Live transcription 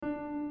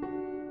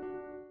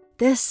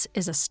This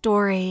is a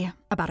story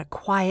about a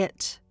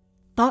quiet,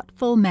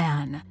 thoughtful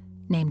man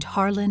named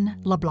Harlan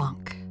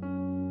LeBlanc.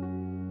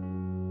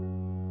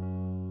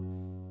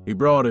 He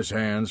brought his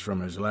hands from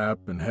his lap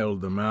and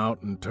held them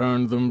out and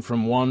turned them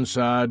from one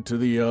side to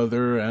the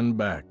other and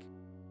back.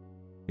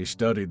 He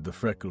studied the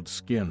freckled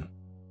skin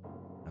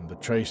and the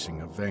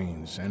tracing of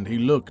veins, and he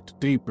looked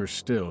deeper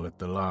still at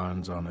the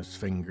lines on his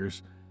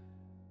fingers,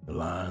 the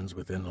lines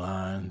within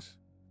lines,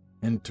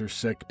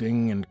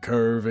 intersecting and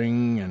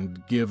curving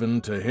and given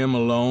to him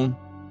alone.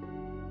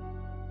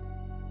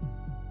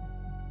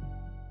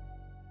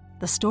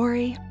 The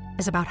story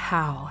is about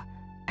how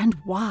and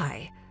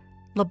why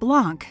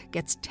LeBlanc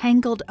gets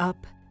tangled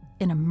up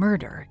in a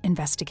murder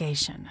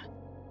investigation.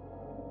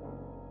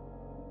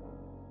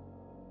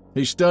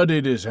 He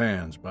studied his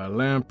hands by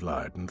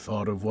lamplight and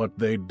thought of what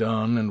they'd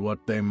done and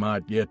what they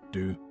might yet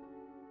do.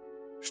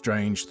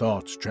 Strange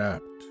thoughts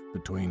trapped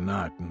between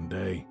night and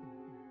day.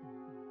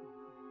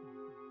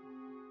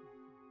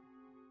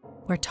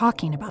 We're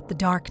talking about the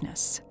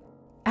darkness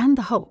and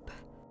the hope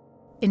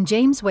in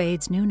James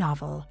Wade's new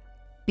novel,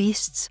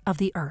 Beasts of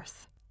the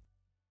Earth.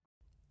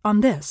 On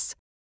this,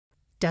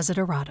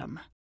 Desideratum.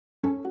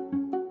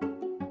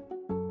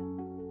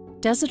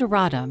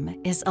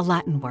 Desideratum is a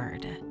Latin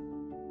word.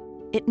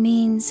 It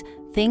means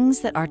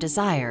things that are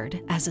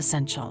desired as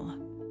essential.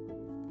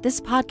 This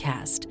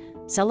podcast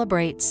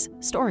celebrates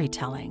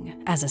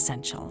storytelling as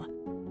essential.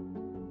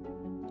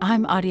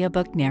 I'm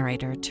audiobook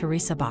narrator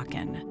Teresa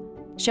Bakken,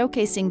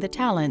 showcasing the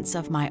talents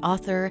of my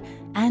author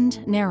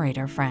and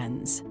narrator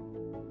friends.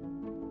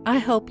 I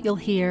hope you'll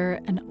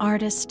hear an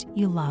artist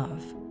you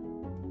love,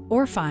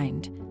 or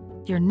find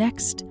your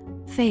next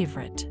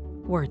favorite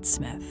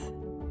wordsmith.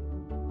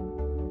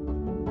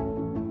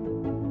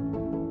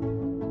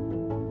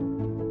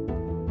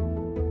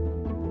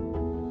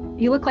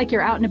 You look like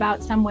you're out and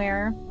about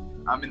somewhere.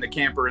 I'm in the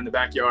camper in the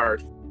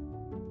backyard.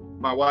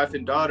 My wife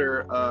and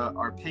daughter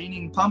are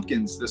painting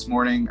pumpkins this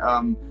morning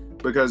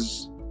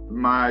because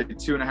my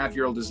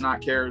 2.5-year-old does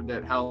not care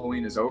that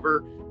Halloween is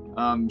over.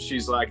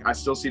 She's like, I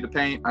still see the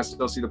paint, I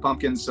still see the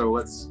pumpkins, so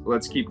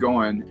let's keep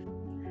going.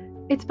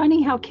 It's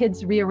funny how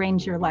kids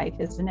rearrange your life,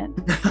 isn't it?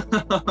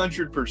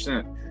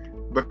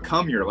 100%.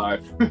 Become your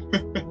life.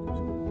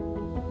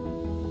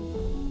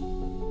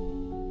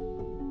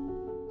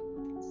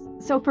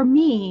 So for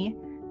me,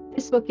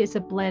 this book is a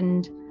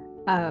blend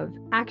of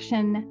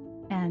action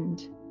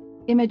and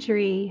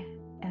imagery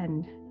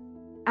and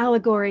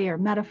allegory or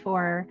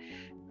metaphor.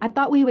 I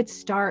thought we would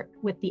start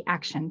with the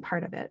action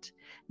part of it.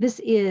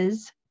 This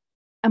is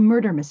a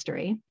murder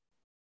mystery.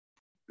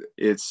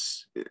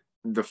 It's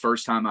the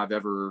first time I've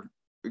ever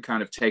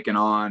kind of taken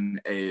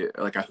on a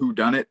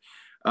whodunit.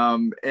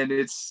 And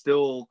it's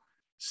still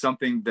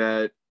something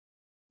that,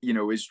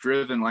 is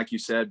driven, like you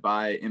said,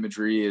 by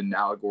imagery and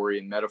allegory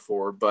and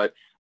metaphor. But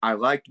I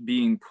liked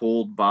being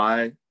pulled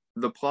by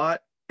the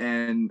plot.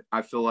 And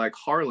I feel like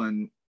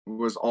Harlan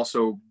was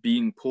also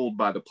being pulled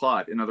by the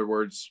plot. In other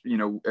words,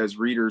 as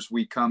readers,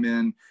 we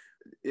come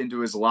into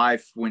his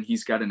life when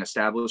he's got an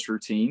established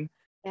routine.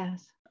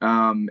 Yes.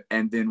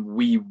 And then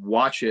we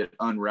watch it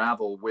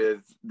unravel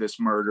with this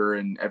murder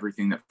and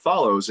everything that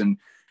follows. And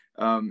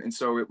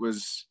so it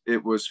was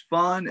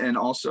fun and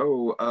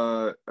also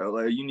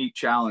a unique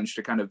challenge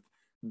to kind of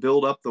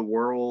build up the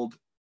world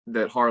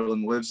that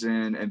Harlan lives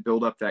in and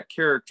build up that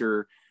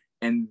character,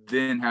 and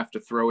then have to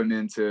throw him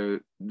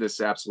into this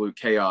absolute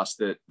chaos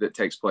that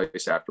takes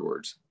place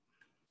afterwards.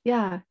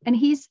 Yeah. And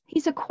he's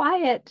a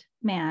quiet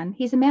man.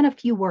 He's a man of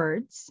few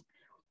words.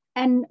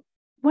 And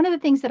one of the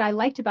things that I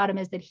liked about him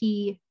is that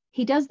he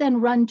does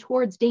then run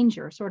towards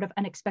danger sort of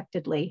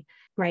unexpectedly,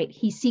 right?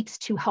 He seeks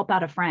to help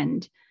out a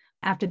friend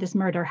after this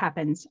murder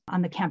happens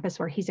on the campus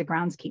where he's a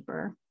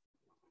groundskeeper.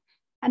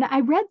 And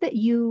I read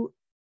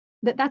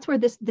that's where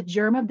the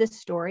germ of this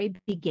story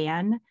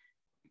began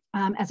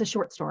as a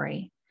short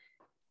story.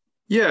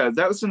 Yeah,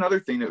 that was another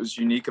thing that was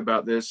unique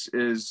about this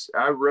is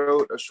I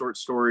wrote a short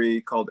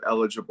story called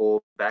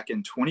Eligible back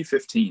in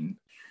 2015.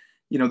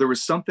 There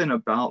was something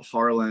about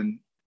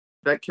Harlan.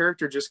 That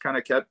character just kind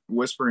of kept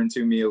whispering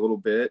to me a little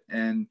bit.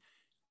 And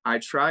I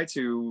try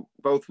to,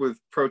 both with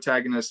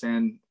protagonist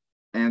and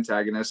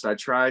antagonist, I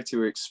try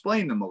to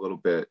explain them a little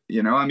bit.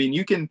 You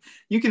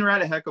can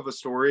write a heck of a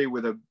story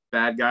with a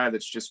bad guy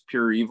that's just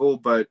pure evil,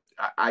 but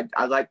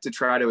I like to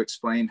try to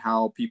explain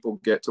how people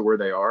get to where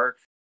they are.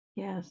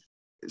 Yes.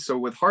 So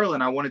with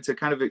Harlan, I wanted to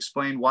kind of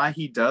explain why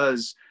he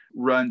does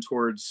run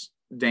towards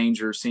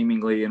danger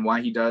seemingly, and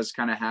why he does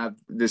kind of have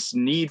this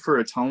need for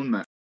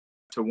atonement,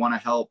 to want to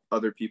help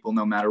other people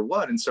no matter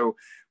what. And so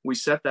we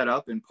set that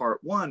up in part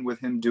one with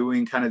him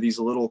doing kind of these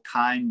little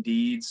kind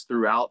deeds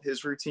throughout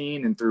his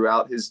routine and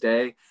throughout his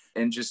day,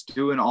 and just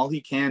doing all he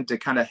can to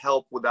kind of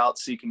help without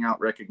seeking out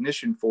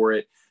recognition for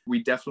it.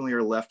 We definitely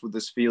are left with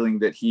this feeling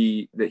that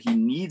he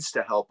needs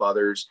to help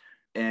others,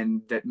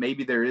 and that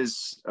maybe there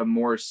is a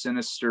more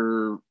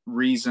sinister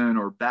reason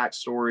or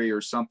backstory or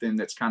something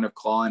that's kind of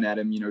clawing at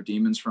him,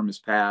 demons from his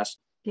past.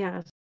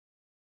 Yes.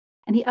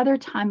 And the other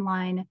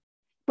timeline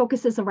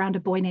focuses around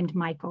a boy named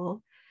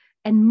Michael.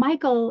 And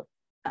Michael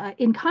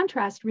in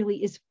contrast,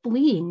 really is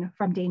fleeing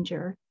from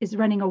danger, is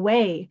running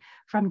away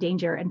from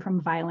danger and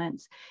from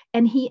violence.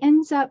 And he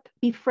ends up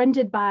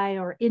befriended by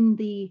or in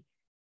the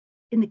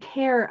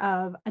care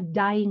of a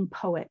dying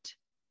poet.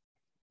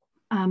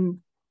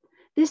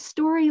 This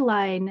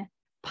storyline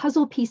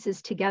puzzle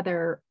pieces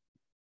together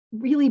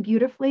really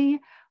beautifully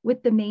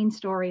with the main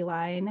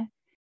storyline.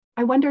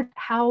 I wondered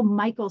how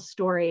Michael's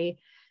story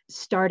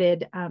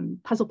started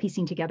puzzle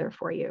piecing together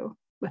for you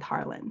with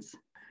Harlan's.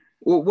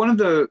 Well, one of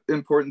the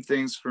important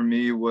things for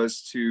me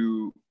was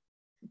to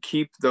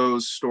keep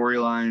those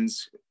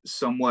storylines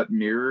somewhat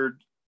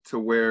mirrored to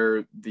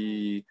where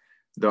the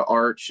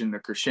arch and the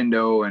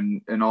crescendo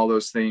and all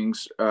those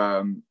things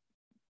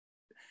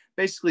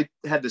basically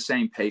had the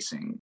same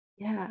pacing.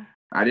 Yeah.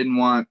 I didn't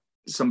want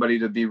somebody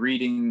to be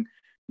reading,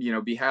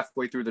 be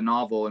halfway through the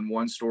novel and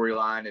one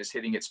storyline is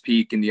hitting its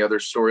peak and the other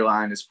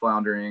storyline is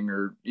floundering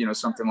or,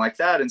 something like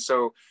that. And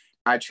so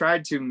I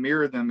tried to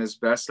mirror them as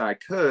best I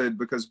could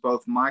because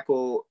both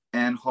Michael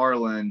and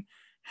Harlan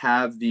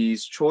have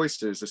these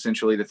choices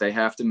essentially that they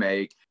have to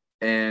make.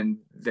 And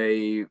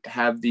they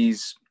have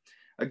these,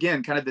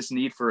 again, kind of this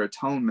need for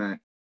atonement.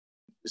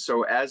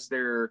 So as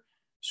they're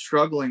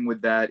struggling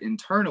with that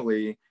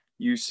internally,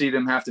 you see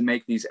them have to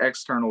make these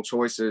external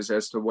choices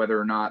as to whether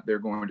or not they're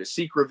going to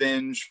seek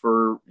revenge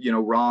for,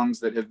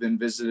 wrongs that have been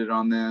visited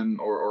on them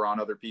or on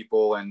other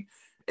people.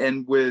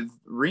 And with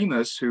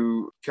Remus,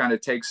 who kind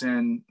of takes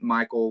in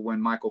Michael when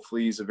Michael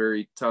flees a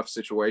very tough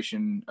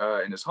situation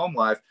in his home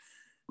life,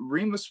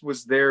 Remus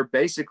was there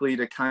basically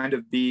to kind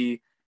of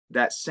be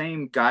that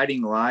same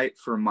guiding light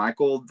for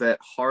Michael that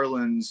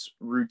Harlan's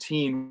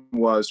routine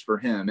was for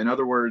him. In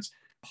other words,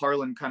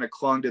 Harlan kind of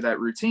clung to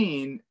that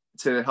routine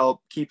to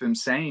help keep him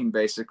sane,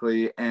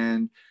 basically.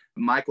 And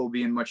Michael,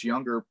 being much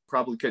younger,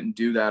 probably couldn't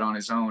do that on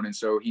his own. And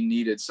so he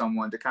needed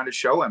someone to kind of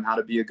show him how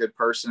to be a good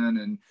person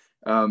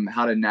and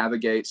how to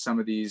navigate some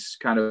of these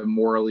kind of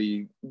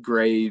morally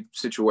gray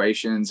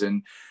situations.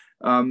 And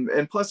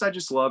plus, I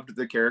just loved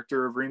the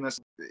character of Remus.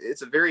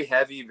 It's a very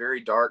heavy,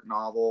 very dark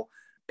novel.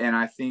 And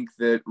I think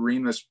that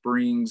Remus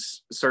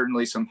brings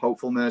certainly some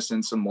hopefulness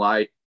and some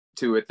light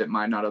to it that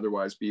might not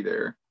otherwise be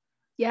there.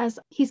 Yes,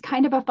 he's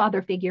kind of a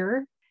father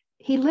figure.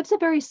 He lives a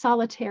very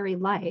solitary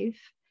life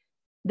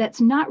that's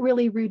not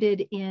really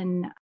rooted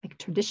in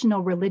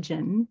traditional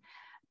religion,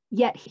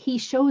 yet he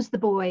shows the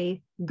boy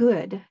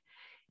good.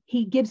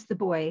 He gives the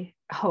boy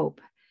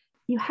hope.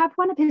 You have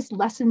one of his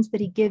lessons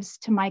that he gives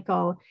to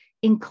Michael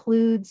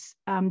includes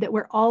that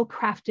we're all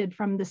crafted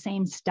from the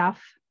same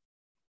stuff,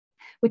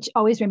 which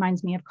always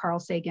reminds me of Carl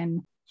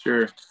Sagan.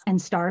 Sure.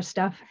 And star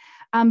stuff.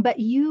 But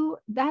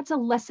that's a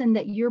lesson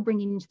that you're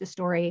bringing into the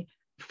story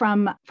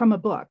from a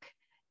book.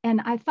 And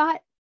I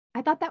thought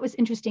that was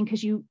interesting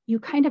because you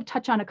kind of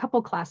touch on a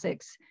couple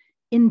classics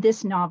in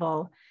this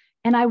novel.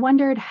 And I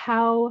wondered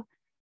how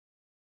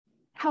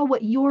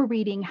what you're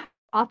reading,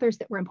 authors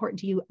that were important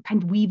to you,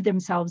 kind of weave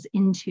themselves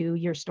into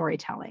your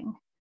storytelling.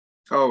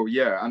 Oh,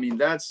 yeah. I mean,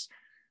 that's,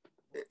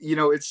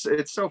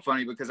 it's so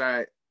funny because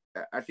I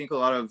think a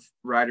lot of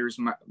writers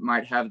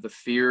might have the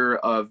fear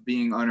of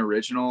being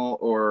unoriginal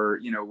or,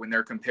 when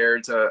they're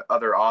compared to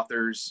other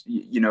authors,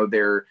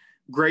 they're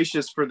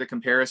gracious for the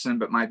comparison,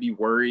 but might be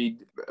worried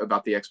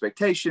about the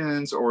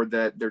expectations or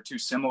that they're too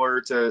similar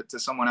to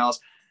someone else.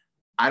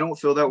 I don't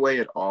feel that way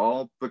at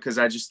all because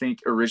I just think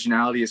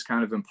originality is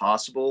kind of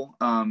impossible.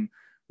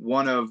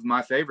 One of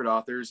my favorite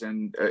authors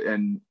and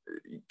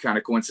kind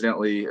of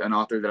coincidentally an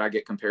author that I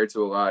get compared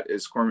to a lot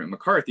is Cormac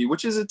McCarthy,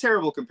 which is a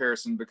terrible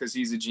comparison because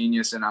he's a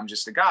genius and I'm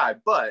just a guy.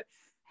 But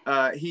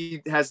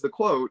he has the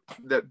quote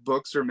that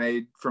books are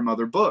made from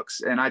other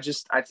books. And I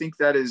think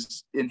that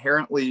is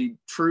inherently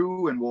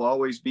true and will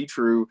always be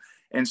true.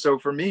 And so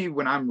for me,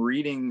 when I'm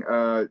reading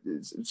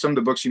some of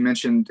the books you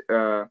mentioned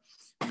that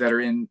are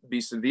in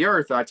Beasts of the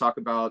Earth, I talk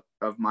about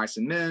Of Mice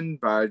and Men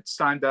by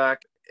Steinbeck.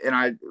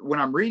 And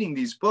when I'm reading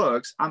these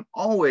books, I'm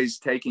always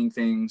taking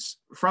things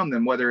from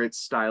them, whether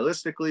it's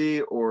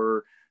stylistically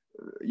or,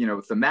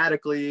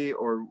 thematically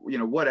or,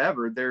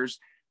 whatever. There's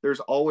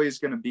always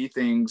going to be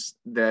things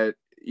that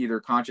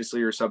either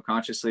consciously or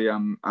subconsciously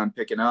I'm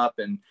picking up.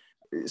 And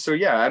so,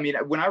 yeah, I mean,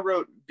 when I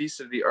wrote Beasts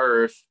of the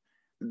Earth,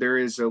 there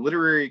is a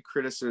literary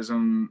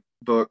criticism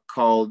book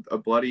called A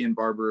Bloody and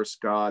Barbarous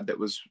God that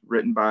was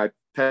written by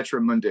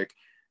Petra Mundik.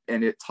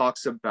 And it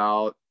talks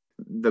about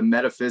the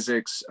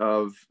metaphysics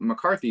of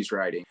McCarthy's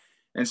writing.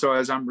 And so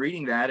as I'm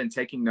reading that and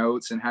taking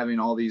notes and having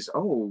all these,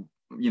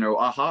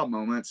 aha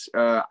moments,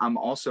 I'm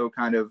also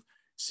kind of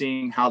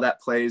seeing how that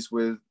plays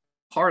with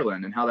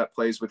Harlan and how that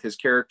plays with his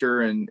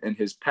character and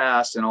his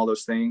past and all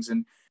those things.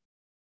 And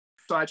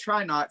so I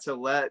try not to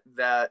let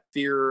that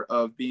fear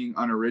of being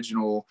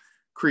unoriginal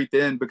creep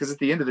in, because at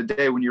the end of the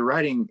day, when you're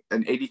writing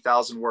an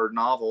 80,000 word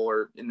novel,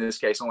 or in this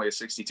case, only a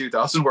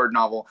 62,000 word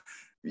novel,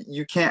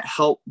 you can't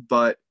help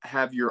but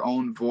have your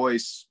own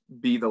voice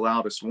be the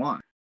loudest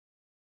one.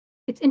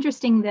 It's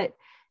interesting that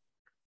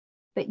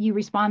you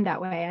respond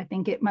that way. I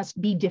think it must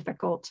be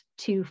difficult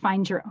to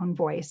find your own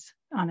voice,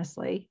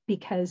 honestly,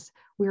 because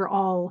we're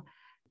all,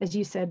 as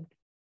you said,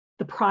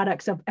 the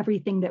products of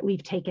everything that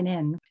we've taken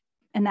in.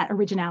 And that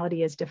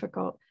originality is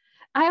difficult.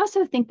 I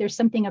also think there's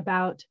something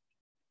about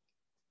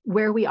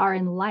where we are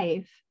in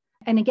life.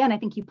 And again, I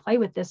think you play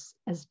with this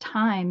as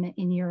time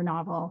in your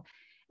novel,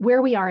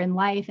 where we are in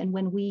life. And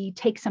when we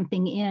take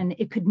something in,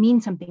 it could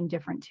mean something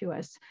different to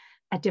us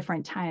at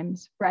different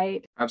times,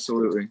 right?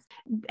 Absolutely.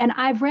 And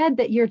I've read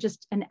that you're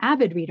just an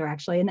avid reader,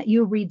 actually, and that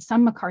you read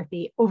some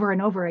McCarthy over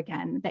and over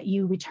again, that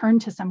you return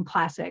to some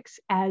classics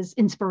as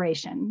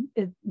inspiration,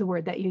 is the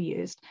word that you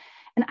used.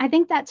 And I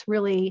think that's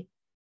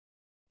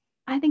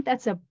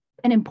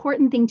an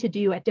important thing to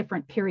do at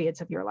different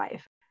periods of your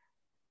life,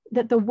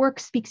 that the work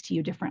speaks to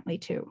you differently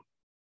too.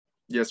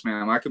 Yes,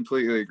 ma'am. I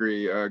completely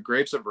agree.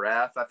 Grapes of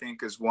Wrath, I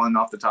think, is one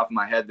off the top of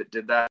my head that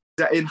did that.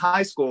 In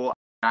high school,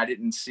 I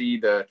didn't see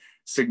the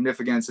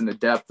significance and the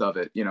depth of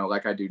it,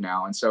 like I do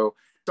now. And so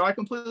I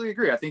completely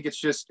agree. I think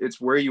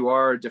it's where you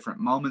are at different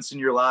moments in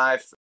your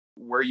life,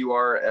 where you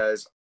are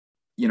as,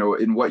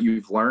 in what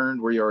you've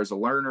learned, where you are as a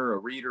learner, a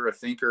reader, a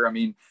thinker. I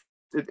mean,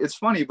 it's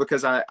funny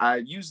because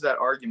I use that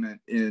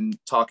argument in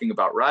talking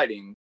about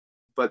writing,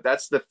 but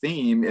that's the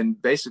theme in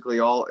basically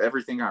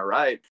everything I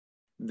write,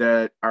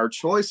 that our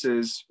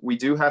choices, we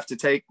do have to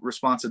take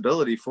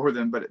responsibility for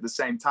them, but at the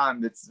same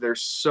time, they're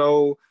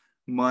so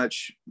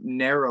much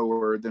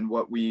narrower than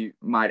what we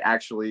might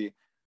actually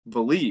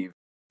believe.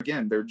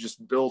 Again, they're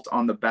just built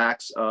on the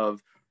backs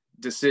of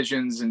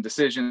decisions and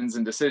decisions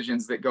and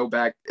decisions that go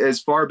back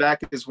as far back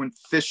as when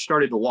fish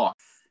started to walk,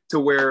 to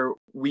where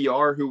we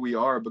are who we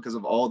are because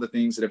of all the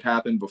things that have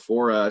happened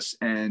before us.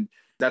 And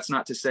that's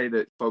not to say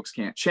that folks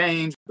can't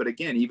change, but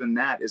again, even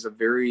that is a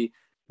very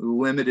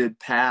limited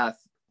path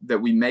that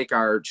we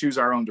choose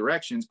our own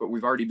directions, but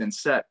we've already been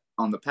set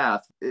on the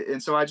path.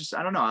 And so I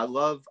don't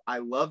know. I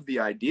love the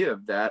idea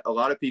of that. A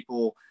lot of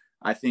people,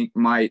 I think,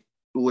 might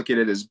look at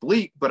it as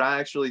bleak, but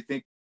I actually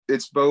think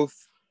it's both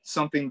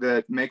something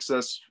that makes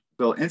us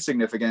feel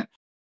insignificant,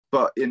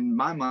 but in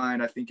my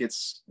mind, I think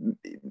it's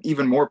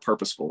even more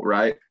purposeful,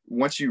 right?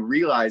 Once you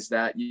realize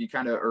that, you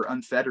kind of are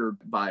unfettered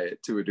by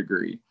it to a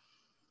degree.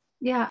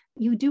 Yeah,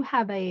 you do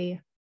have a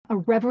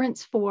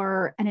reverence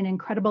for and an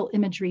incredible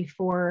imagery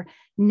for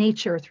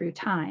nature through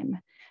time,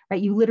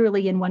 right? You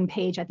literally, in one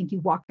page, I think you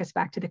walk us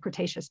back to the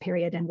Cretaceous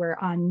period, and we're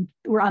on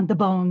the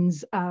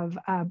bones of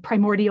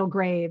primordial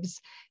graves.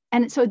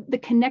 And so the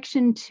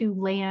connection to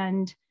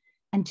land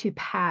and to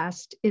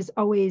past is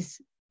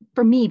always,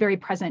 for me, very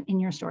present in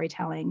your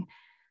storytelling.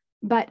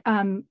 But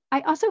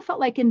I also felt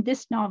like in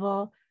this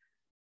novel,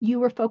 you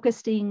were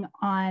focusing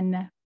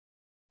on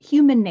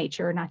human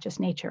nature, not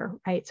just nature,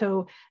 right?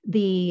 So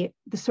the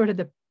sort of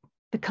the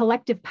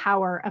collective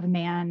power of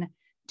man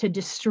to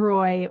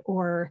destroy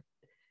or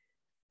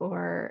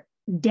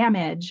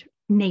damage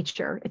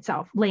nature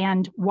itself,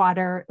 land,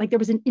 water. Like there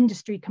was an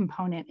industry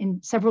component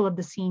in several of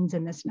the scenes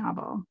in this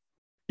novel.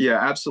 Yeah,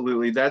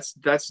 absolutely. That's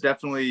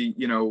definitely,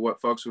 what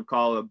folks would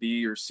call a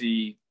B or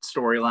C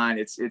storyline.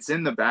 It's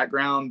in the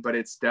background, but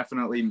it's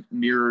definitely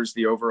mirrors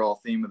the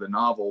overall theme of the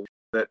novel,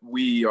 that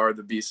we are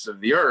the beasts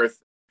of the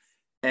earth.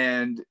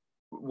 And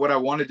what I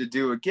wanted to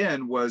do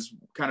again was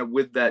kind of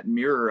with that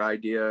mirror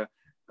idea.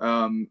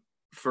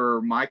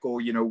 For Michael,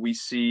 we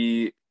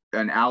see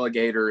an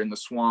alligator in the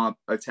swamp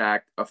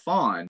attack a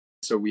fawn.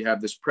 So we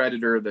have this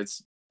predator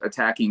that's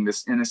attacking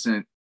this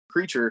innocent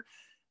creature,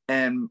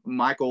 and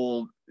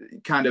Michael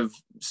kind of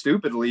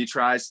stupidly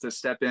tries to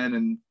step in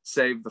and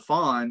save the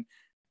fawn.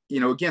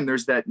 Again,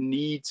 there's that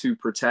need to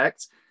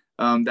protect,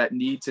 that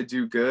need to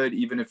do good,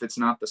 even if it's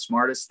not the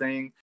smartest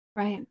thing.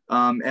 Right.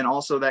 And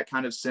also that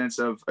kind of sense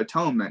of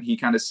atonement. He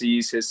kind of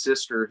sees his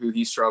sister, who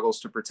he struggles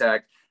to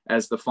protect,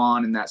 as the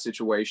fawn in that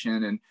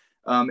situation.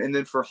 And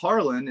then for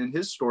Harlan in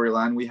his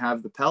storyline, we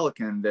have the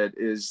pelican that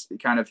is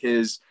kind of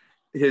his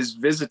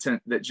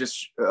visitant that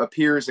just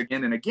appears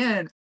again and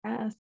again.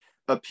 Yes.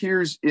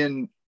 Appears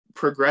in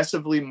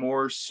progressively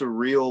more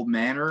surreal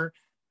manner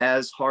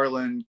as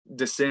Harlan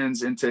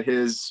descends into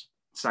his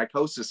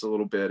psychosis a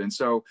little bit. And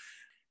so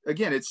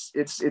again,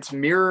 it's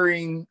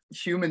mirroring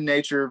human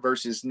nature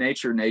versus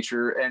nature,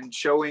 and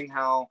showing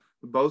how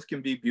both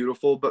can be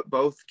beautiful, but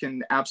both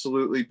can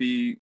absolutely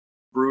be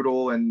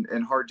brutal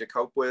and hard to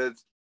cope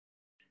with.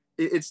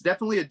 It's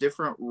definitely a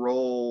different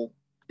role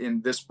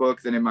in this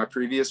book than in my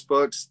previous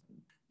books.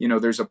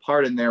 There's a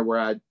part in there where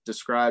I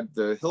describe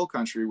the hill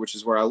country, which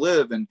is where I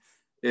live, and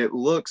it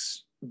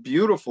looks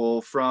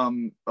beautiful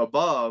from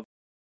above.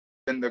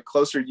 And the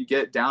closer you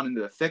get down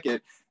into the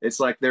thicket, it's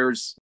like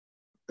there's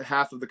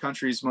half of the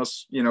country's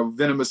most,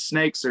 venomous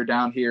snakes are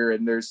down here,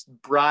 and there's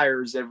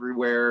briars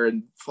everywhere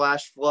and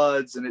flash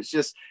floods. And it's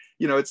just,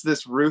 it's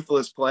this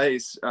ruthless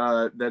place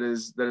that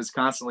is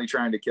constantly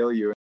trying to kill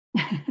you.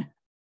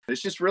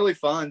 It's just really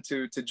fun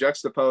to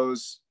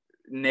juxtapose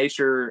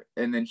nature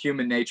and then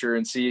human nature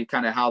and see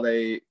kind of how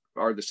they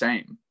are the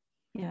same.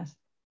 Yes.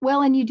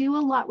 Well, and you do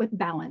a lot with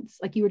balance.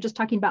 Like you were just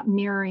talking about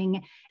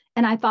mirroring.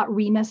 And I thought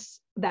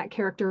Remus, that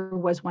character,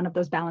 was one of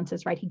those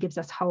balances, right? He gives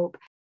us hope.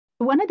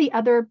 One of the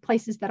other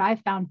places that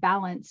I've found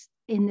balance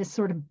in this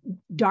sort of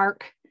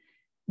dark,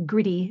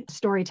 gritty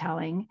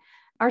storytelling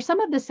are some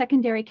of the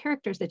secondary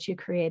characters that you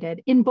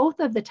created in both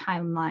of the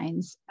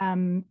timelines.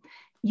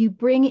 You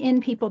bring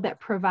in people that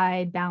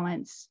provide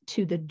balance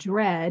to the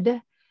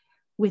dread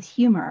with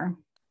humor.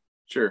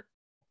 Sure.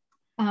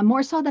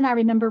 More so than I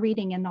remember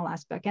reading in the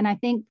last book. And I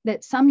think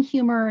that some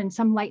humor and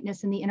some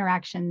lightness in the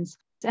interactions.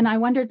 And I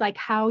wondered like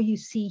how you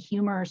see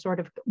humor sort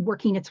of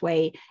working its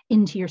way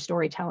into your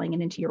storytelling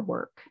and into your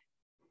work.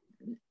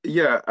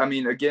 Yeah, I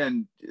mean,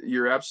 again,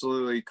 you're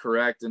absolutely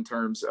correct in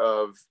terms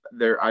of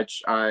I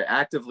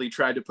actively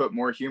tried to put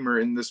more humor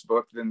in this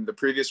book than the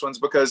previous ones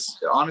because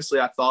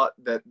honestly, I thought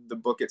that the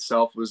book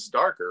itself was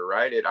darker,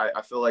 right?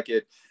 I feel like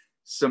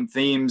some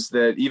themes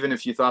that even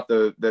if you thought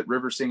that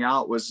River Sing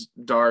Out was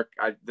dark,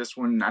 this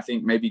one I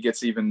think maybe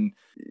gets even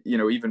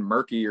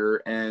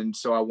murkier. And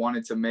so I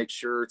wanted to make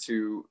sure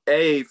to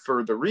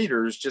for the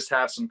readers just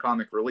have some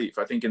comic relief.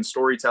 I think in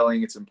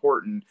storytelling it's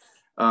important.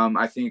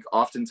 I think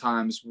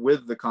oftentimes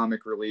with the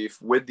comic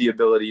relief, with the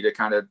ability to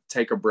kind of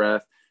take a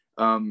breath,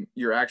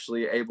 you're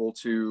actually able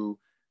to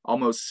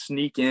almost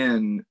sneak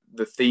in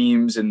the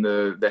themes and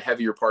the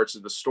heavier parts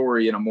of the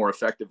story in a more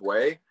effective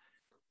way.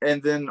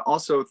 And then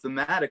also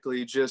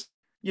thematically, just,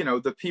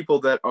 the people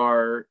that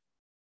are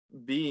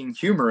being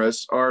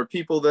humorous are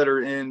people that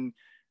are in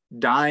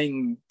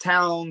dying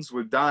towns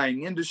with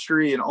dying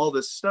industry and all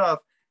this stuff.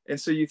 And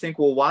so you think,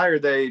 well, why are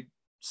they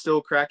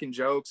still cracking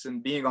jokes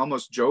and being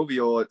almost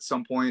jovial at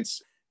some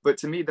points? But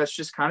to me, that's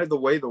just kind of the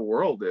way the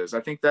world is.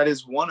 I think that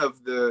is one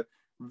of the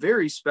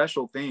very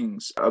special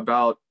things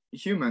about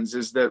humans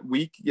is that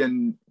we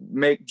can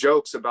make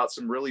jokes about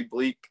some really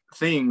bleak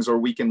things, or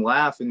we can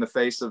laugh in the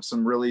face of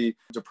some really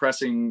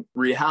depressing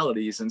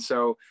realities. And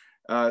so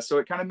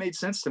it kind of made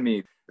sense to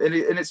me. And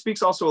it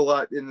speaks also a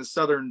lot in the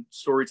Southern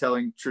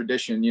storytelling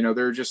tradition.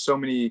 There are just so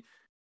many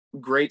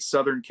great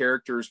Southern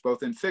characters,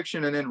 both in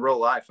fiction and in real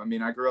life. I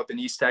mean, I grew up in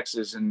East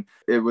Texas, and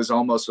it was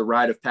almost a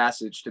rite of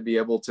passage to be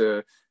able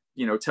to,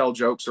 tell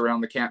jokes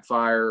around the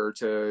campfire or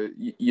to,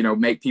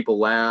 make people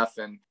laugh.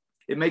 And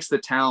it makes the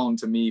town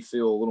to me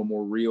feel a little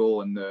more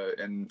real,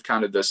 and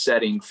kind of the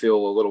setting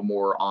feel a little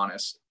more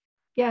honest.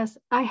 Yes,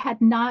 I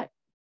had not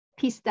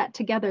pieced that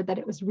together that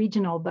it was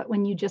regional, but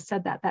when you just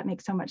said that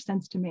makes so much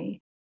sense to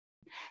me.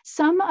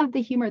 Some of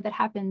the humor that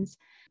happens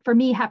for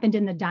me happened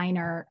in the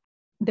diner.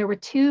 There were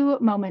two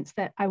moments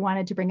that I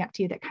wanted to bring up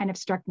to you that kind of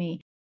struck me.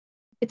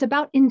 It's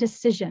about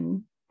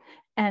indecision.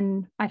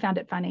 And I found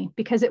it funny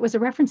because it was a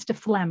reference to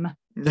phlegm.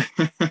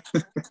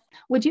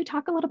 Would you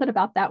talk a little bit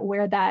about that,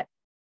 where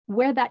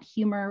that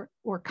humor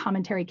or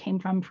commentary came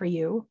from for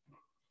you?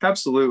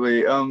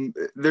 Absolutely.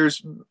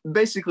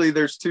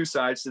 There's two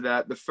sides to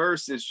that. The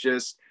first is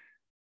just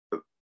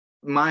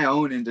my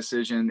own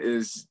indecision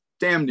is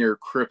damn near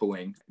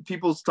crippling.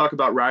 People talk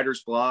about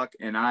writer's block,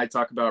 and I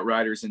talk about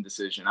writer's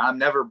indecision. I'm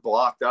never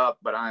blocked up,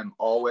 but I'm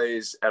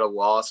always at a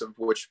loss of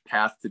which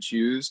path to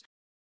choose.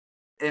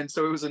 And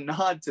so it was a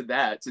nod to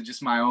that, to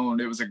just my own.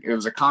 It was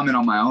a comment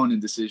on my own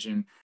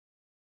indecision.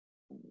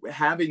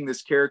 Having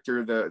this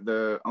character,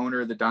 the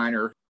owner of the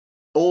diner,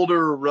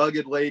 older,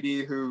 rugged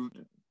lady who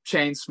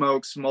chain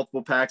smokes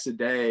multiple packs a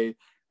day,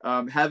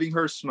 having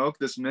her smoke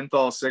this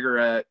menthol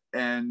cigarette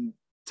and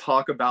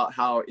talk about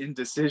how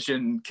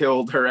indecision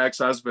killed her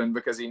ex-husband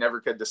because he never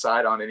could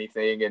decide on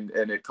anything, and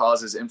it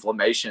causes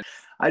inflammation.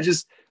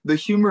 The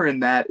humor in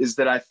that is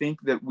that I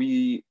think that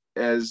we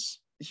as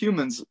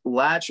humans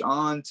latch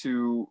on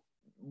to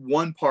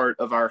one part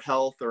of our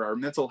health or our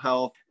mental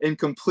health and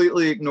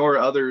completely ignore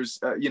others,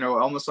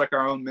 almost like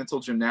our own mental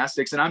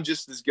gymnastics. And I'm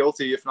just as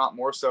guilty, if not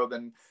more so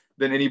than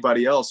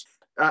anybody else.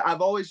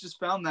 I've always just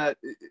found that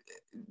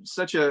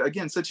such a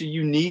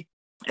unique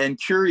and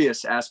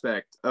curious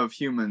aspect of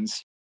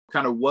humans,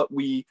 kind of what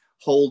we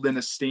hold in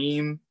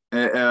esteem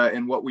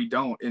and what we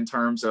don't in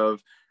terms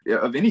of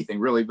anything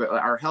really, but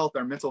our health,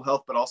 our mental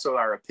health, but also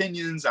our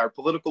opinions, our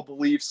political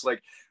beliefs.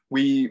 Like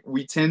we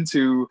tend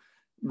to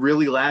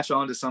really latch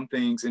on to some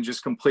things and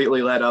just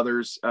completely let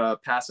others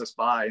pass us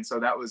by. And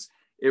so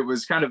it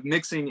was kind of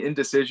mixing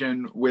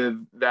indecision with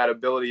that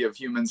ability of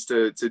humans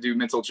to do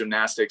mental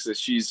gymnastics, as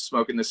she's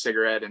smoking the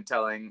cigarette and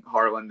telling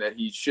Harlan that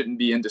he shouldn't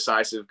be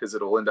indecisive because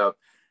it'll end up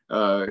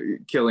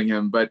killing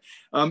him. But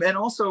and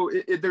also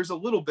there's a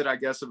little bit, I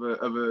guess, of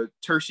a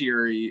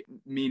tertiary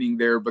meaning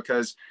there,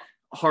 because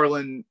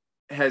Harlan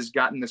has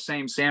gotten the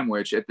same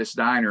sandwich at this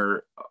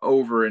diner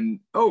over and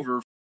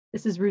over.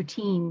 This is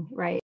routine,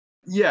 right?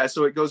 Yeah,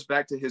 so it goes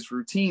back to his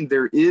routine.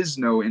 There is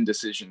no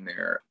indecision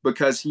there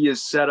because he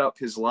has set up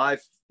his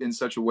life in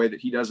such a way that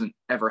he doesn't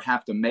ever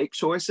have to make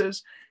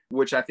choices,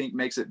 which I think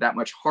makes it that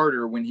much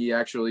harder when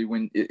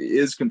it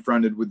is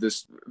confronted with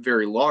this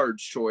very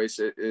large choice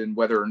in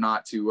whether or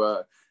not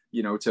to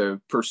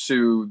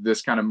pursue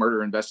this kind of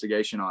murder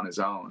investigation on his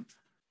own.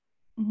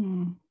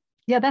 Mm-hmm.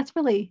 Yeah, that's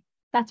really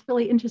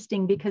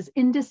interesting, because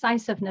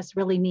indecisiveness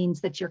really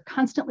means that you're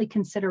constantly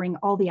considering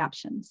all the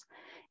options.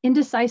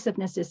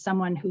 Indecisiveness is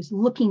someone who's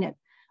looking at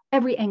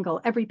every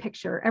angle, every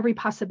picture, every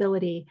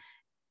possibility.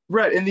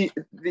 Right. And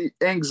the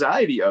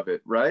anxiety of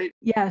it, right?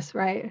 Yes,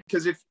 right.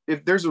 Because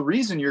if there's a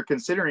reason you're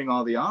considering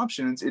all the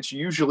options, it's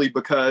usually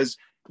because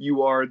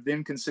you are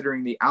then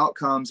considering the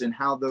outcomes and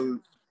how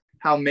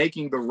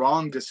making the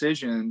wrong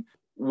decision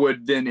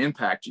would then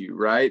impact you,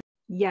 right?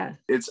 Yes.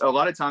 It's a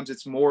lot of times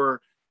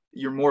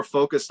you're more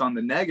focused on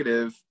the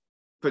negative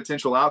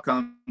potential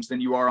outcomes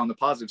than you are on the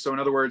positive. So in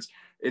other words,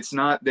 it's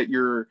not that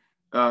you're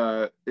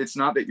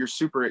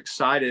super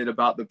excited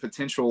about the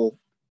potential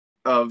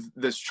of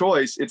this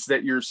choice. It's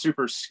that you're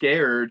super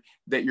scared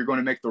that you're going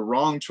to make the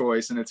wrong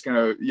choice and it's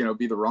going to,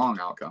 be the wrong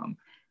outcome.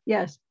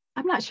 Yes.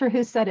 I'm not sure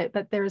who said it,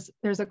 but there's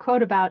a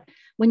quote about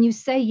when you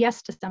say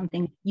yes to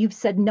something, you've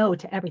said no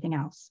to everything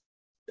else.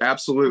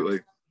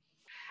 Absolutely.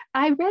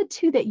 I read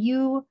too that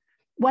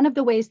one of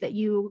the ways that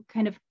you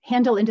kind of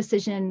handle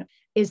indecision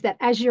is that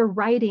as you're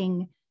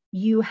writing,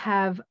 you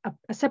have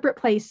a separate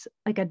place,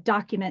 like a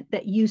document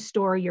that you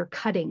store your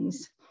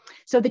cuttings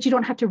so that you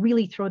don't have to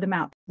really throw them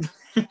out.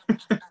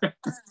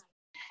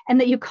 And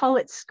that you call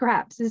it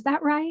scraps. Is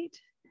that right?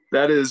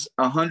 That is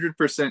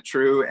 100%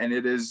 true. And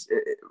it is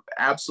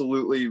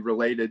absolutely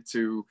related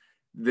to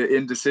the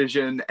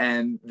indecision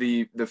and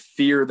the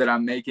fear that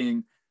I'm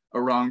making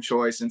a wrong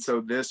choice. And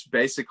so this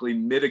basically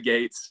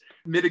mitigates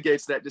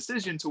that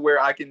decision to where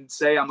I can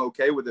say I'm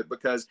okay with it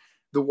because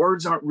the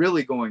words aren't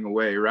really going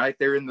away, right?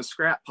 They're in the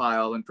scrap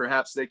pile and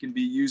perhaps they can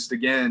be used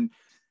again,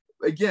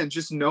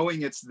 just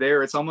knowing it's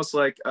there. It's almost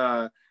like,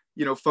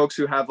 folks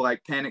who have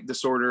like panic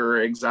disorder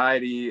or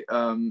anxiety,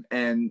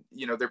 and,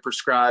 they're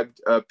prescribed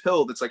a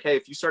pill that's like, hey,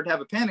 if you start to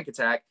have a panic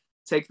attack,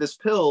 take this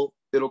pill,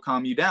 it'll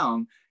calm you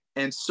down.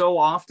 And so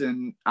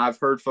often I've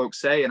heard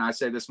folks say, and I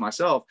say this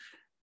myself,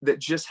 that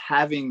just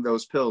having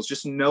those pills,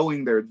 just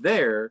knowing they're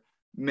there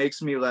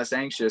makes me less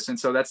anxious. And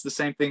so that's the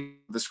same thing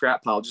with the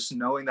scrap pile, just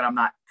knowing that I'm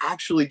not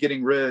actually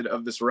getting rid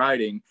of this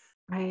writing.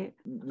 Right.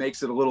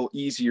 Makes it a little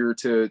easier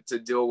to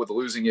deal with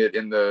losing it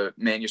in the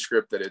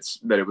manuscript that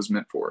it was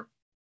meant for.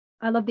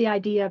 I love the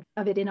idea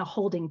of it in a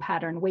holding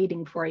pattern,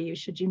 waiting for you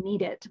should you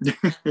need it.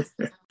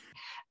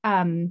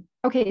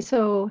 Okay,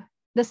 so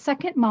the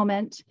second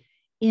moment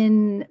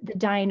in the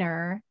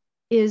diner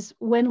is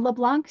when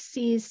LeBlanc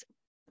sees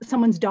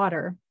someone's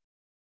daughter,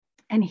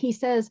 and he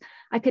says,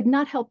 I could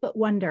not help but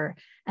wonder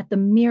at the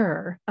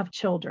mirror of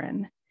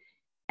children.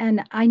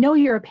 And I know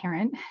you're a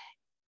parent,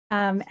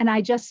 and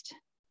I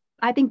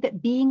think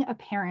that being a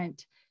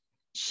parent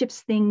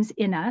shifts things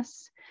in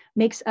us,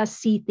 makes us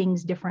see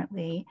things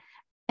differently.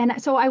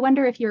 And so I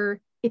wonder if you're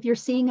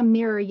seeing a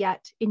mirror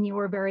yet in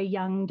your very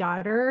young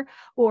daughter,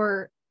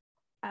 or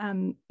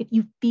if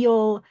you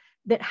feel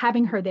that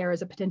having her there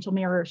as a potential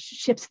mirror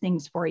shifts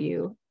things for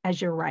you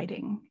as you're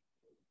writing.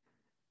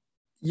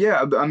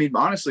 Yeah, I mean,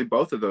 honestly,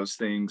 both of those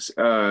things,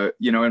 and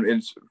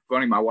it's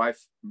funny, my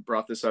wife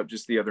brought this up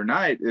just the other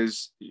night,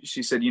 is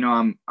she said,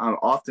 I'm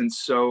often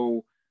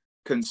so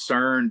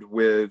concerned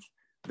with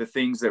the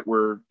things that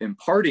we're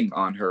imparting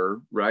on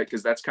her, right?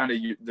 Because that's kind of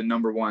the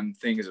number one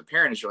thing as a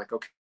parent is you're like,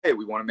 okay,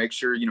 we want to make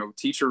sure,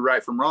 teach her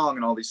right from wrong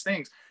and all these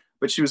things.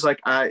 But she was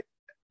like, I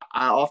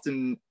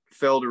often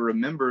fail to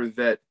remember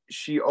that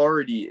she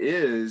already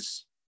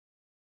is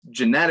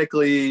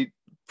genetically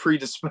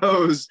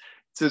predisposed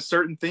to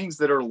certain things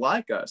that are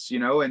like us,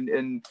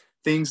 and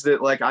things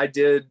that like I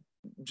did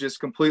just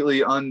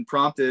completely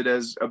unprompted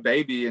as a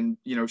baby, and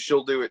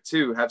she'll do it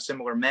too, have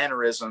similar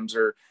mannerisms,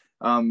 or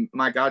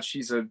my God,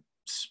 she's a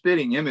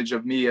spitting image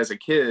of me as a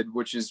kid,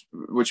 which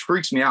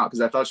freaks me out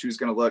because I thought she was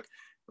going to look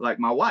like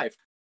my wife.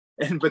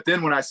 But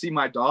then when I see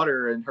my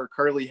daughter and her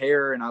curly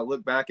hair, and I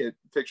look back at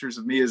pictures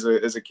of me as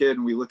a kid,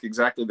 and we look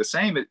exactly the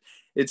same,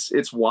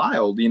 it's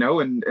wild,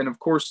 and of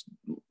course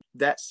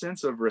that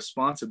sense of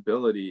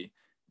responsibility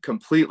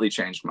completely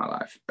changed my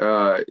life.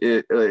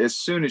 As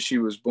soon as she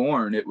was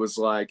born, it was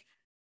like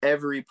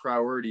every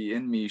priority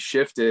in me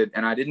shifted,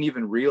 and I didn't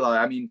even realize.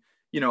 I mean,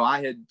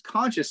 I had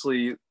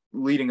consciously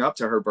leading up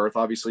to her birth,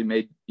 obviously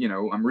made,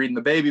 I'm reading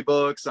the baby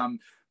books.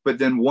 But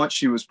then once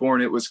she was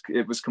born, it was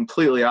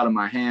completely out of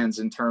my hands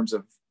in terms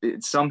of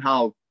it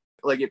somehow,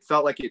 like it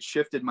felt like it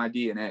shifted my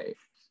DNA.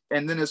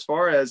 And then as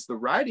far as the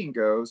writing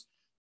goes,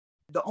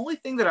 the only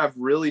thing that I've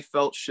really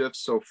felt shift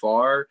so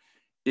far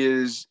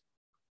is,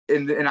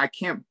 and I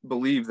can't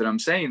believe that I'm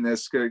saying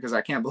this because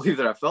I can't believe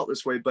that I felt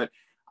this way, but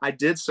I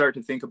did start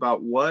to think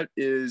about what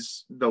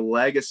is the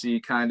legacy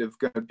kind of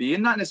going to be,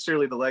 and not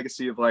necessarily the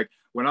legacy of like,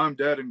 when I'm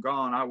dead and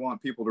gone, I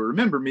want people to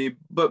remember me,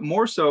 but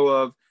more so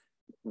of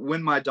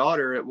when my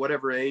daughter at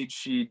whatever age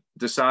she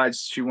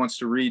decides she wants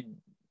to read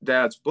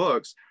dad's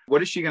books,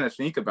 what is she going to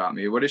think about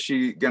me? What is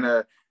she going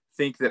to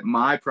think that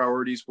my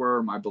priorities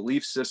were, my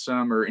belief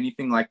system or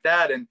anything like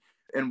that?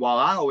 And while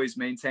I always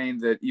maintain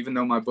that even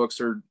though my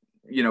books are,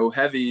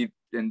 heavy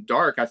and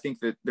dark, I think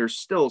that there's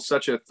still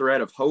such a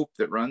thread of hope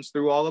that runs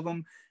through all of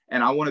them.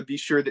 And I want to be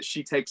sure that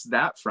she takes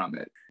that from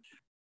it.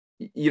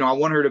 I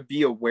want her to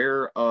be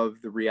aware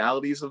of the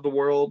realities of the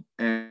world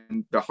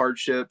and the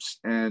hardships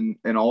and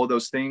all of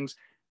those things.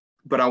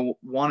 But I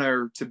want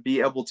her to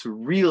be able to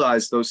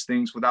realize those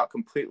things without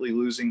completely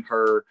losing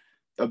her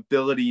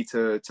ability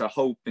to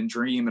hope and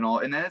dream and all.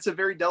 And that's a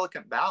very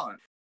delicate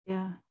balance.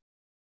 Yeah.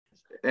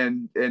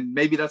 and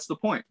maybe that's the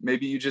point.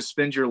 Maybe you just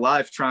spend your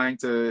life trying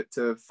to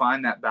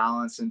find that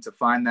balance and to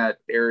find that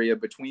area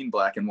between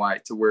black and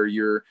white, to where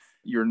you're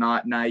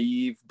not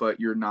naive, but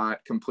you're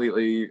not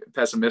completely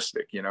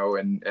pessimistic,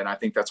 and I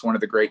think that's one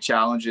of the great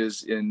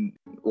challenges in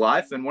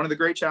life and one of the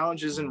great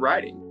challenges in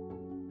writing.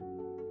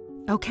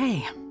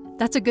 Okay,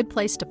 that's a good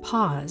place to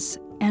pause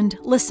and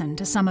listen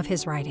to some of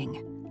his writing.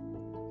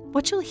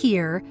 What you'll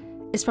hear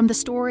is from the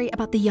story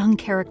about the young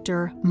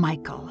character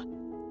Michael.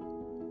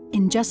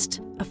 In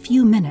just a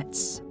few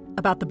minutes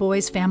about the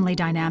boys' family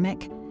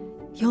dynamic,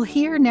 you'll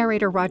hear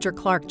narrator Roger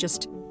Clark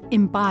just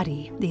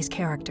embody these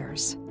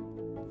characters.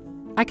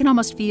 I can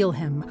almost feel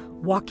him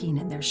walking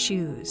in their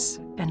shoes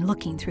and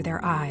looking through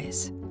their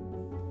eyes.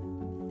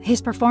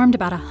 He's performed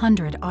about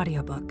 100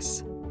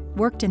 audiobooks,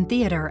 worked in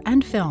theater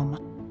and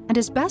film, and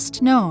is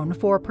best known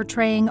for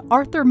portraying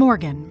Arthur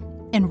Morgan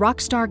in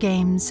Rockstar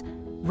Games'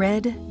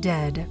 Red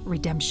Dead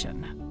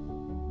Redemption.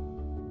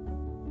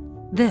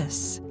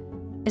 This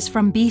is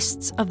from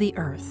Beasts of the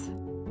Earth,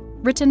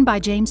 written by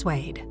James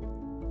Wade,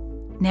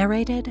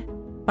 narrated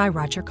by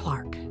Roger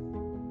Clark.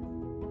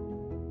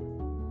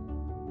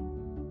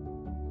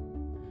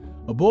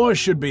 A boy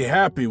should be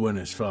happy when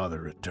his father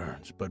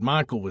returns, but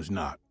Michael was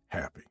not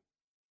happy.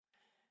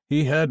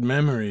 He had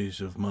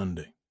memories of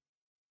Monday,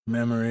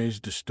 memories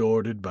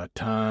distorted by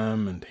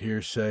time and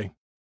hearsay,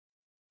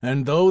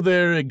 and though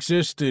there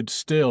existed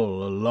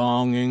still a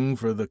longing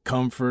for the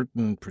comfort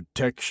and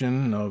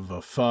protection of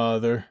a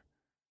father,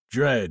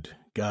 dread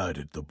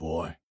guided the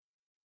boy.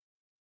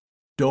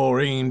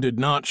 Doreen did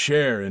not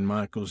share in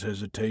Michael's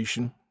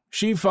hesitation.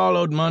 She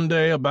followed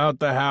Monday about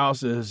the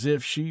house as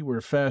if she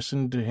were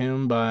fastened to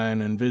him by an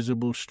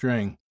invisible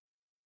string.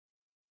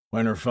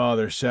 When her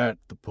father sat at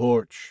the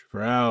porch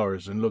for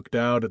hours and looked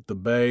out at the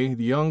bay,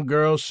 the young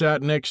girl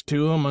sat next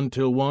to him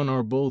until one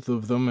or both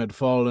of them had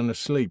fallen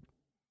asleep.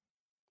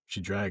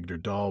 She dragged her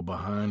doll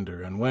behind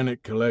her, and when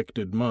it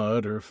collected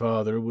mud, her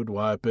father would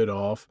wipe it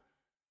off,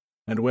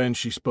 and when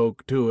she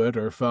spoke to it,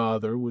 her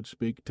father would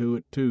speak to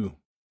it too.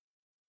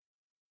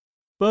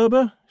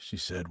 "Bubba," she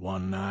said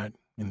one night,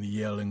 in the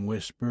yelling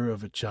whisper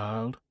of a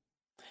child,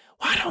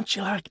 "why don't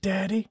you like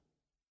Daddy?"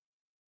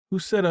 "Who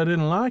said I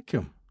didn't like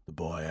him?" the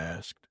boy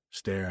asked,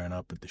 staring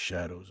up at the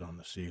shadows on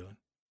the ceiling.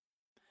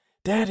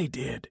 "Daddy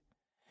did.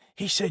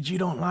 He said you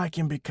don't like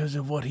him because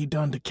of what he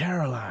done to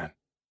Caroline."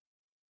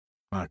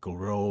 Michael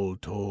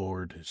rolled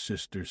toward his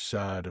sister's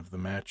side of the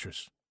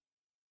mattress.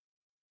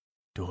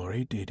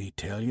 "Dory, did he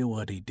tell you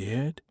what he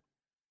did?"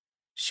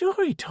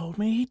 "Sure he told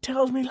me. He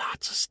tells me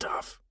lots of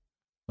stuff."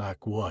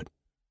 "Like what?"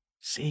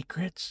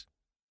 "Secrets."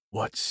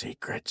 "What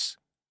secrets?"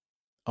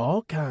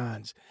 "All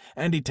kinds.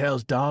 And he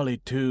tells Dolly,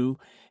 too.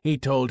 He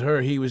told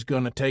her he was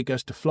going to take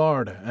us to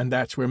Florida, and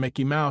that's where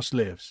Mickey Mouse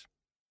lives."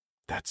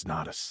 "That's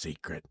not a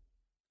secret."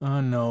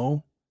 "I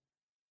know."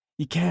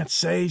 "You can't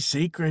say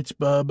secrets,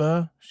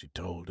 Bubba," she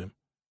told him,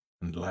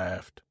 and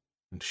laughed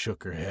and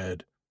shook her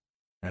head,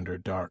 and her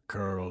dark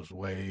curls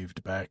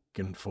waved back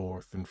and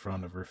forth in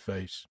front of her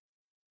face.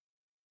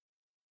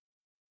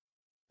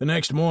 The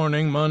next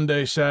morning,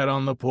 Monday sat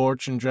on the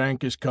porch and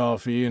drank his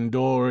coffee, and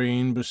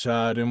Doreen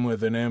beside him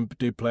with an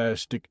empty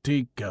plastic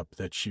teacup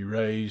that she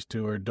raised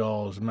to her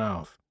doll's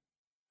mouth.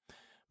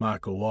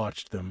 Michael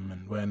watched them,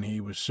 and when he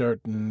was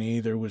certain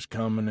neither was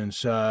coming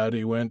inside,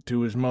 he went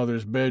to his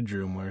mother's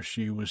bedroom where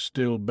she was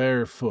still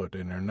barefoot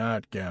in her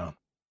nightgown.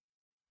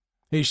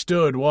 He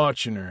stood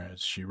watching her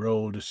as she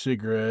rolled a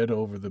cigarette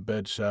over the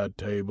bedside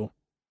table.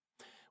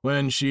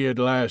 When she had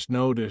last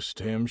noticed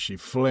him, she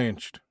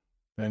flinched,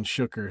 then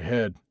shook her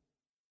head.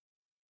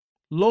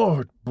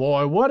 "Lord,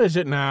 boy, what is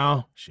it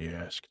now?" she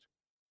asked.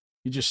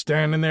 "You just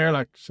standing there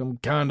like some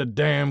kind of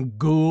damn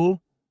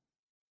ghoul?"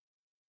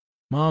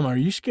 "Mom, are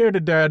you scared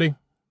of Daddy?"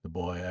 the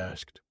boy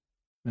asked,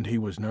 and he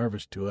was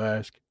nervous to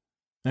ask,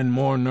 and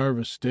more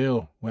nervous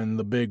still when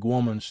the big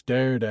woman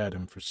stared at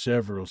him for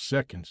several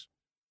seconds.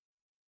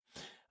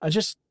 "I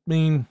just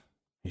mean,"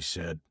 he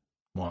said,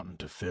 wanting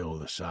to fill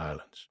the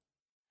silence,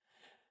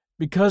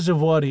 "because of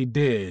what he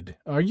did,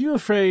 are you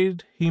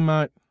afraid he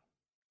might...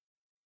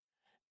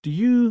 Do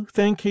you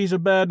think he's a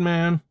bad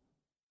man?"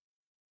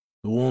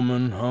 The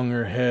woman hung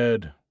her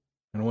head,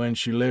 and when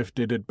she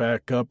lifted it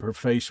back up, her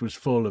face was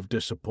full of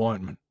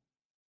disappointment.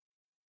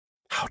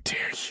 "How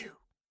dare you?"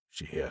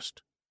 she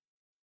hissed.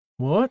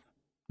 "What?"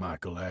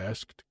 Michael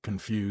asked,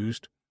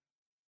 confused.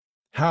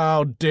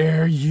 "How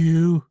dare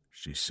you?"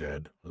 she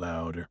said,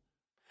 louder.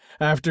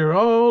 "After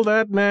all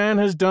that man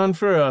has done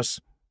for us."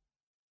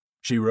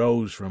 She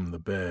rose from the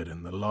bed,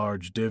 and the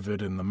large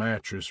divot in the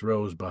mattress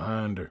rose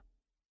behind her.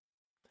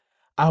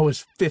 "I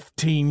was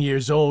 15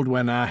 years old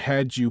when I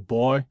had you,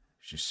 boy,"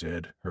 she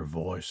said, her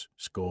voice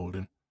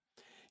scolding.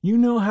 "You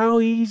know how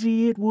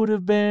easy it would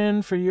have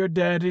been for your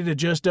daddy to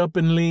just up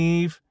and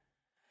leave?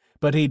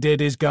 But he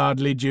did his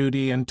godly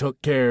duty and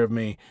took care of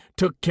me,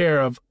 took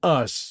care of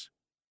us.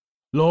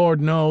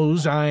 Lord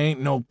knows I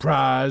ain't no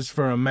prize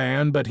for a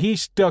man, but he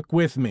stuck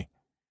with me.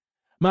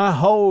 My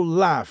whole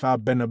life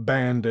I've been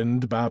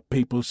abandoned by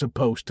people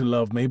supposed to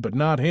love me, but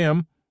not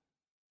him.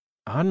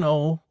 I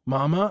know,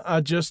 Mama,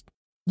 I just..."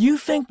 You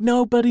think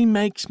nobody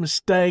makes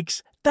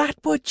mistakes? That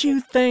what you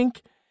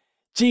think?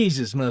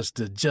 Jesus must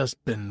have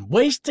just been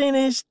wasting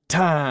his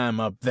time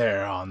up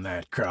there on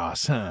that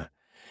cross, huh?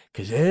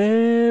 'Cause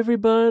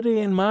everybody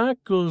in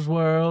Michael's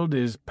world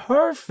is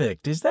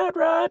perfect. Is that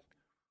right?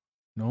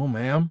 No,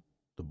 ma'am,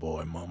 the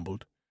boy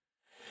mumbled.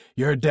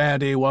 Your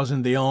daddy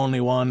wasn't the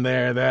only one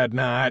there that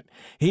night.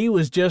 He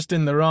was just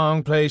in the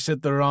wrong place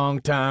at the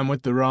wrong time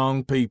with the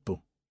wrong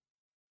people.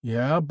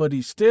 Yeah, but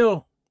he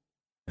still...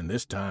 And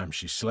this time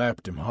she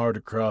slapped him hard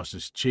across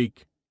his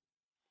cheek.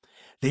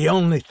 The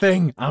only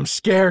thing I'm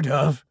scared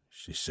of,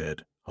 she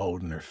said,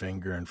 holding her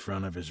finger in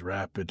front of his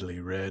rapidly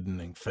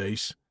reddening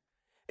face,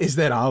 is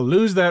that I'll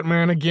lose that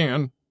man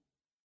again.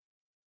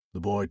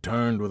 The boy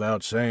turned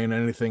without saying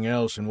anything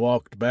else and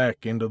walked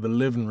back into the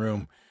living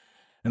room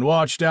and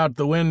watched out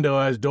the window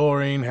as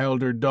Doreen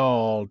held her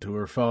doll to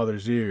her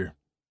father's ear.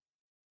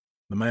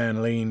 The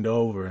man leaned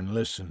over and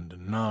listened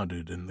and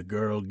nodded, and the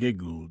girl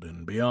giggled,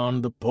 and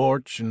beyond the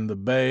porch and the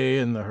bay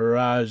and the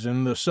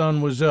horizon the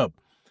sun was up,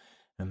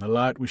 and the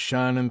light was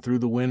shining through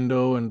the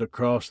window and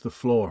across the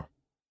floor.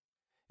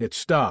 It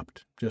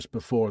stopped just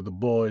before the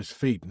boy's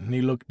feet, and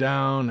he looked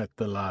down at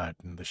the light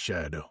and the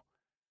shadow.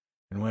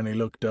 And when he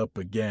looked up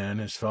again,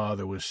 his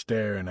father was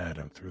staring at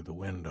him through the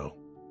window.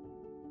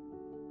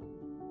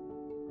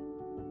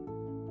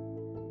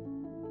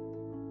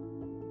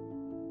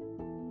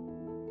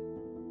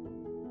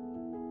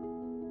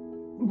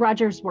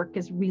 Roger's work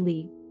is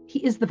really,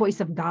 he is the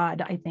voice of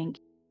God, I think.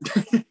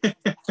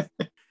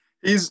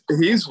 He's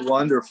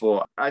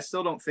wonderful. I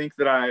still don't think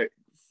that I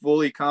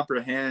fully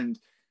comprehend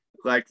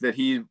like that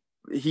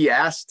he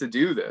asked to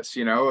do this,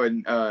 you know,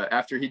 and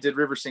after he did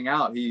River Sing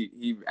Out,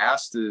 he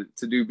asked to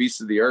do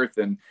Beasts of the Earth,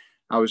 and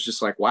I was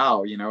just like,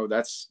 wow, you know,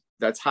 that's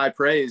high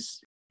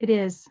praise. It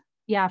is.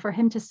 Yeah, for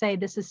him to say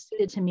this is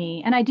suited to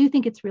me. And I do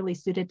think it's really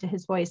suited to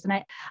his voice. And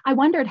I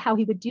wondered how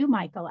he would do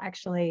Michael,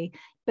 actually,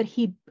 but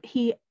he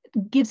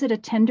gives it a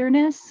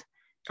tenderness.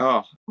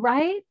 Oh,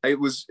 right. I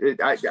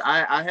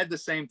had the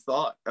same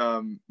thought,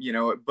 you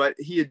know, but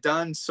he had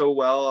done so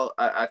well,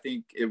 I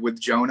think with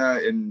Jonah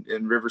in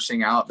River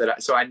Sing Out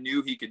so I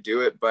knew he could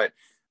do it. But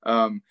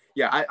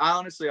yeah, I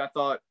honestly, I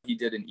thought he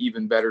did an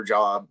even better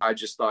job. I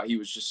just thought he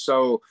was just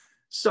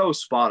so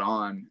spot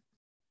on.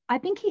 I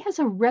think he has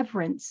a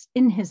reverence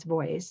in his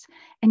voice,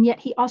 and yet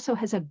he also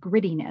has a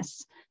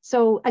grittiness.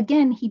 So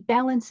again, he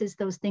balances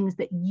those things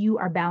that you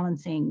are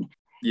balancing.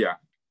 Yeah.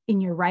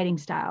 In your writing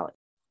style.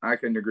 I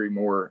couldn't agree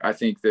more. I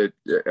think that,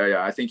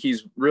 I think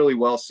he's really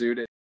well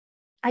suited.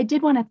 I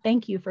did want to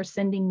thank you for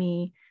sending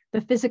me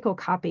the physical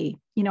copy.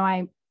 You know,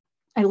 I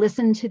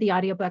listened to the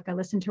audiobook, I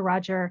listened to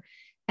Roger,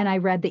 and I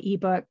read the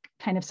ebook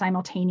kind of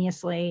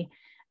simultaneously.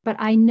 But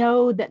I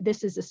know that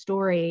this is a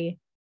story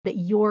that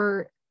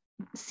your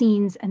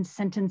scenes and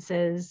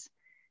sentences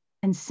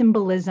and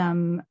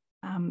symbolism,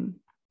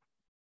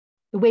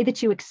 the way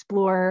that you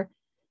explore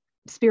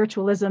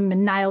spiritualism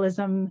and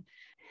nihilism,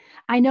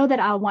 I know that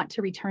I'll want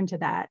to return to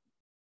that.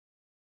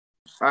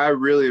 I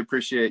really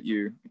appreciate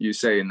you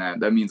saying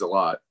that. That means a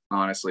lot,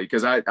 honestly,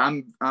 because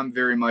I'm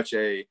very much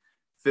a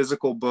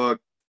physical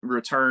book,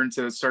 return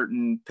to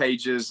certain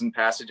pages and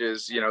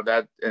passages, you know,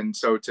 that. And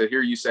so to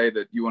hear you say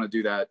that you want to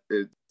do that,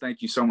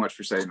 thank you so much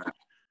for saying that.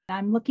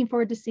 I'm looking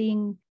forward to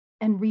seeing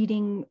and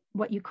reading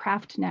what you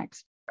craft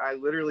next. I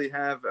literally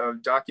have a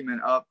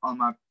document up on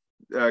my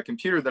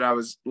computer that I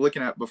was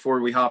looking at before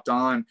we hopped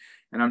on,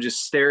 and I'm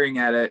just staring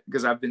at it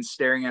because I've been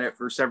staring at it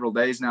for several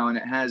days now, and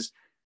it has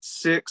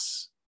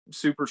 6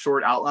 super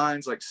short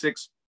outlines, like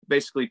 6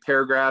 basically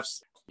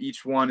paragraphs.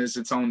 Each one is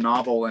its own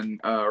novel, and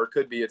or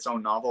could be its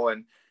own novel,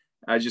 and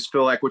I just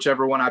feel like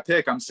whichever one I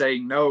pick, I'm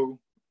saying no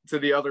to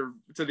the other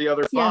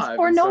 5. Yes,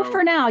 or and no, so,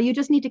 for now. You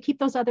just need to keep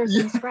those others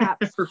in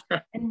scraps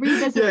right. And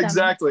revisit them. Yeah,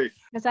 exactly.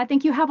 Because I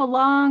think you have a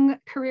long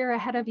career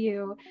ahead of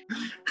you.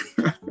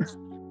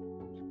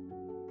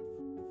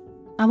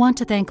 I want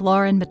to thank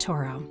Lauren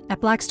Maturo at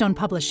Blackstone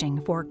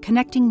Publishing for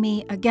connecting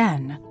me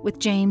again with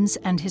James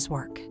and his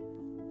work.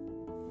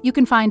 You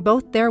can find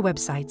both their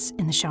websites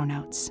in the show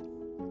notes.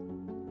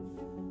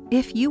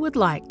 If you would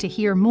like to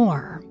hear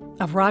more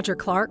of Roger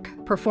Clark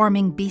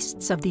performing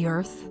Beasts of the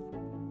Earth,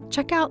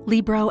 check out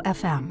Libro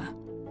FM.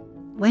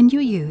 When you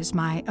use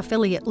my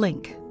affiliate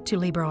link to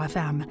Libro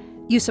FM,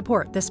 you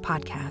support this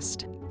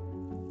podcast.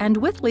 And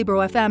with Libro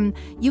FM,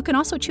 you can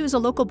also choose a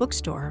local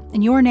bookstore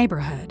in your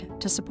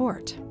neighborhood to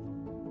support.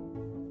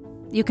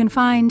 You can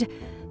find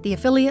the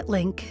affiliate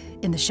link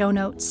in the show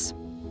notes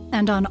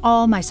and on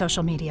all my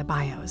social media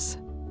bios.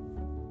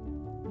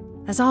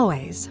 As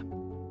always,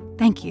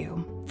 thank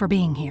you for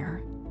being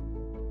here.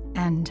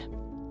 And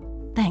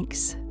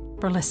thanks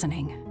for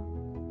listening.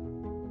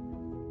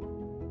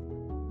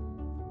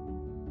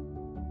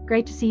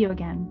 Great to see you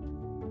again.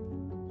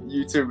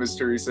 You too, Miss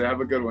Teresa.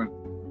 Have a good one.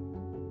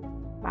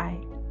 Bye.